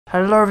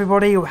Hello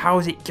everybody,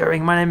 how's it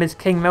going? My name is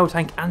King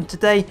Miltank, and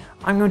today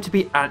I'm going to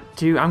be if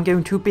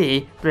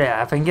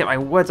I can get my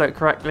words out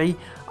correctly,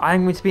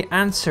 I'm going to be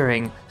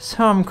answering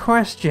some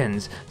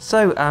questions.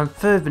 So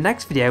for the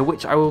next video,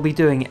 which I will be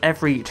doing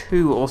every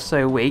 2 or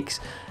so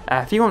weeks,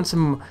 if you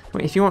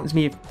want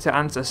me to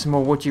answer some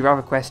more would you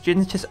rather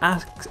questions, just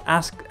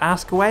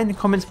ask away in the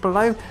comments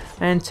below,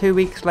 and 2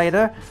 weeks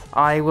later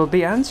I will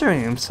be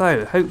answering them.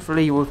 So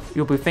hopefully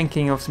you'll be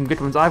thinking of some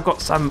good ones. I've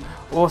got some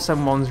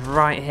awesome ones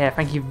right here.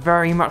 Thank you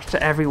very much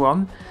to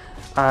everyone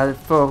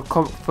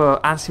for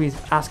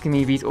asking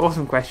me these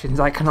awesome questions.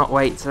 I cannot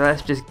wait. So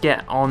let's just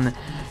get on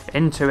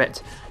into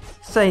it.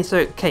 So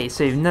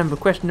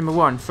question number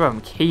 1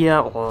 from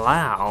Kia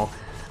Lau.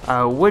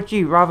 Would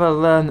you rather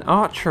learn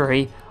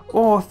archery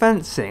or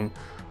fencing?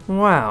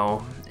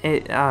 Well,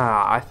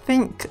 I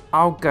think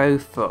I'll go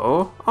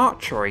for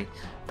archery,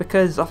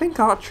 because I think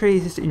archery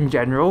is, in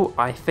general,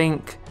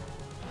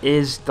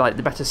 is like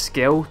the better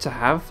skill to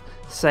have.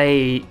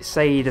 Say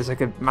there's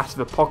like a massive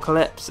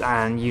apocalypse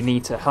and you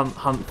need to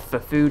hunt for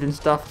food and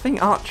stuff. I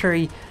think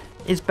archery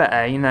is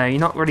better. You know, you're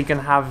not really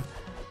gonna have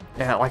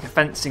like a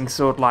fencing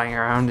sword lying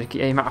around.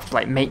 You might have to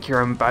like make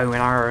your own bow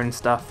and arrow and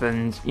stuff.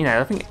 And you know,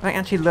 I think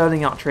actually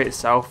learning archery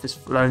itself,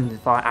 just learning to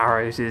fire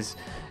arrows, is,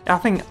 I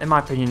think, in my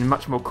opinion,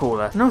 much more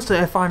cooler. And also,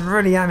 if I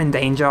really am in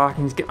danger, I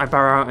can just get my bow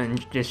out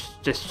and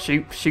just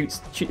shoot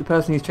the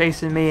person who's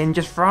chasing me and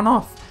just run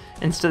off,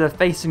 instead of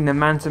facing them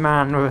man to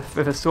man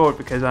with a sword,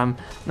 because I'm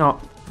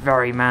not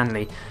very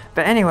manly.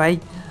 But anyway,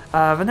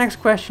 the next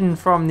question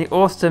from the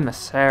awesome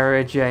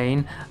Sarah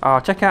Jane.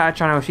 Check out her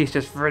channel, she's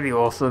just really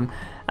awesome.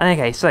 And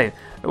okay, so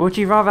would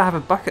you rather have a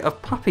bucket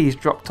of puppies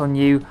dropped on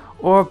you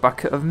or a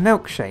bucket of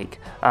milkshake?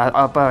 By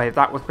the way,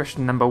 that was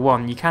question number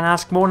 1. You can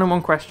ask more than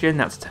one question,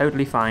 that's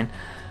totally fine.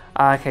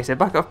 Okay, so a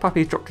bucket of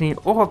puppies dropped on you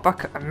or a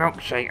bucket of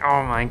milkshake.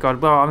 Oh my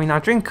god, well, I mean, I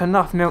drink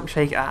enough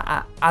milkshake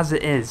as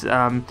it is,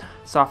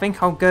 so I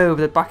think I'll go with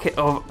the bucket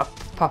of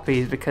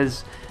puppies,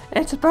 because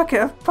it's a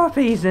bucket of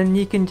puppies and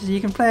you can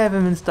play with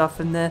them and stuff,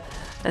 and oh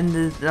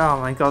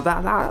my god,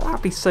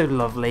 that'd be so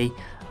lovely.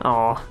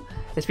 Oh,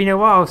 it's been a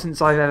while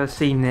since I've ever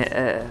seen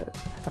a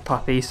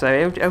puppy, so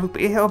it'll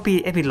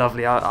be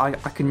lovely. I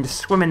can just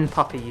swim in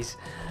puppies.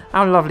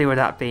 How lovely would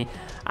that be?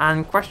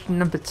 And question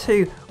number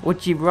 2,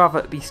 would you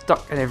rather be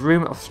stuck in a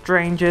room of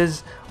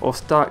strangers or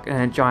stuck in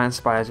a giant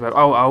spider's web?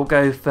 Oh, I'll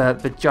go for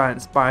the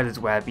giant spider's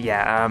web,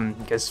 yeah,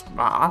 because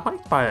I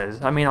like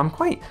spiders. I mean, I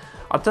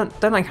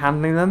don't like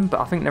handling them,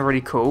 but I think they're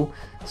really cool.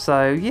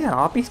 So yeah,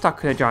 I'll be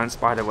stuck in a giant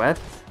spider web.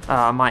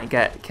 I might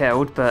get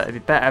killed, but it'd be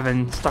better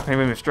than stuck in a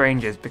room of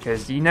strangers,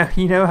 because you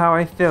know how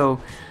I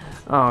feel.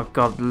 Oh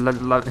god,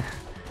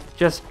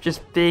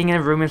 just being in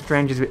a room of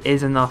strangers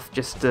is enough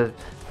just for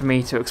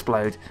me to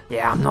explode.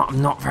 Yeah,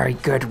 I'm not very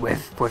good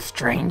with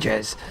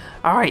strangers.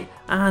 All right,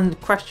 and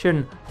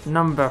question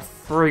number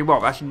 3.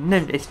 Well, actually,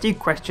 no, it's the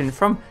question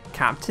from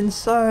Captain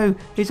So,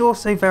 who's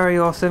also very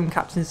awesome.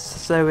 Captain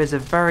So is a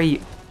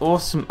very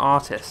awesome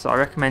artist, so I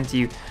recommend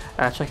you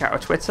check out her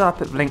Twitter. I'll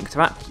put a link to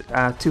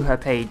that to her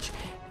page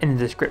in the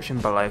description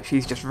below.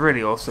 She's just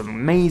really awesome,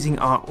 amazing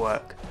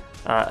artwork.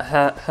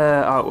 Her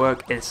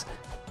artwork is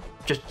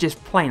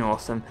just plain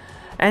awesome.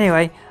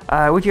 Anyway,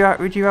 would you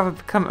rather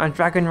become a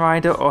dragon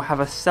rider or have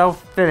a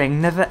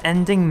self-filling,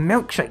 never-ending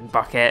milkshake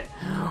bucket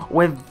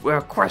with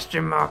a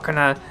question mark and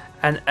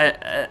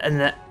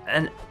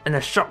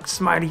a shocked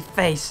smiley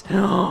face?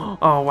 Oh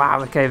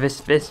wow. Okay,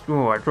 this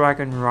a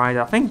dragon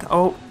rider.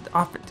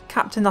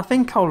 Captain, I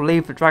think I'll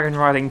leave the dragon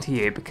riding to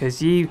you,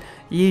 because you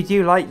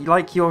do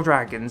like your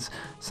dragons.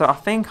 So I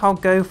think I'll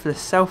go for the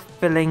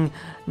self-filling,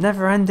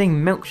 never-ending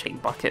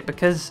milkshake bucket,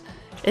 because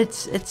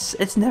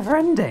it's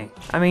never-ending.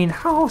 I mean,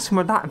 how awesome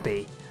would that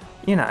be?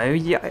 You know,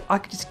 yeah, I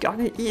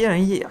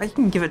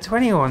can give it to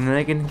anyone, and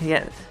they're gonna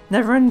get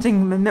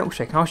never-ending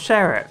milkshake. I'll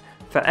share it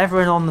for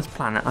everyone on this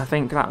planet. I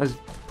think that was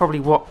probably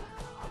what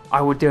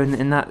I would do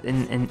in that, you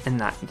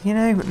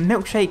know,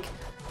 milkshake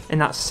in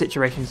that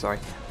situation. Sorry.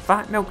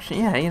 That milkshake,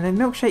 yeah, you know,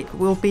 milkshake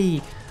will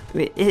be,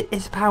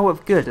 it's a power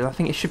of good, and I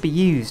think it should be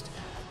used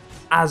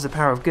as a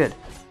power of good.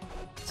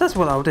 So that's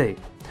what I'll do.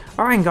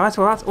 Alright guys,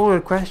 well that's all the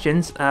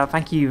questions.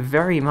 Thank you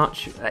very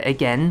much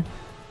again,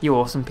 you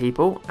awesome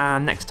people,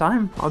 and next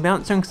time I'll be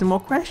answering some more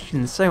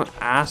questions, so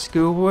ask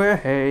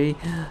away.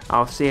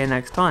 I'll see you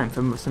next time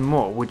for some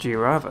more Would You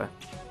Rather.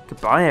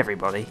 Goodbye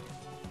everybody.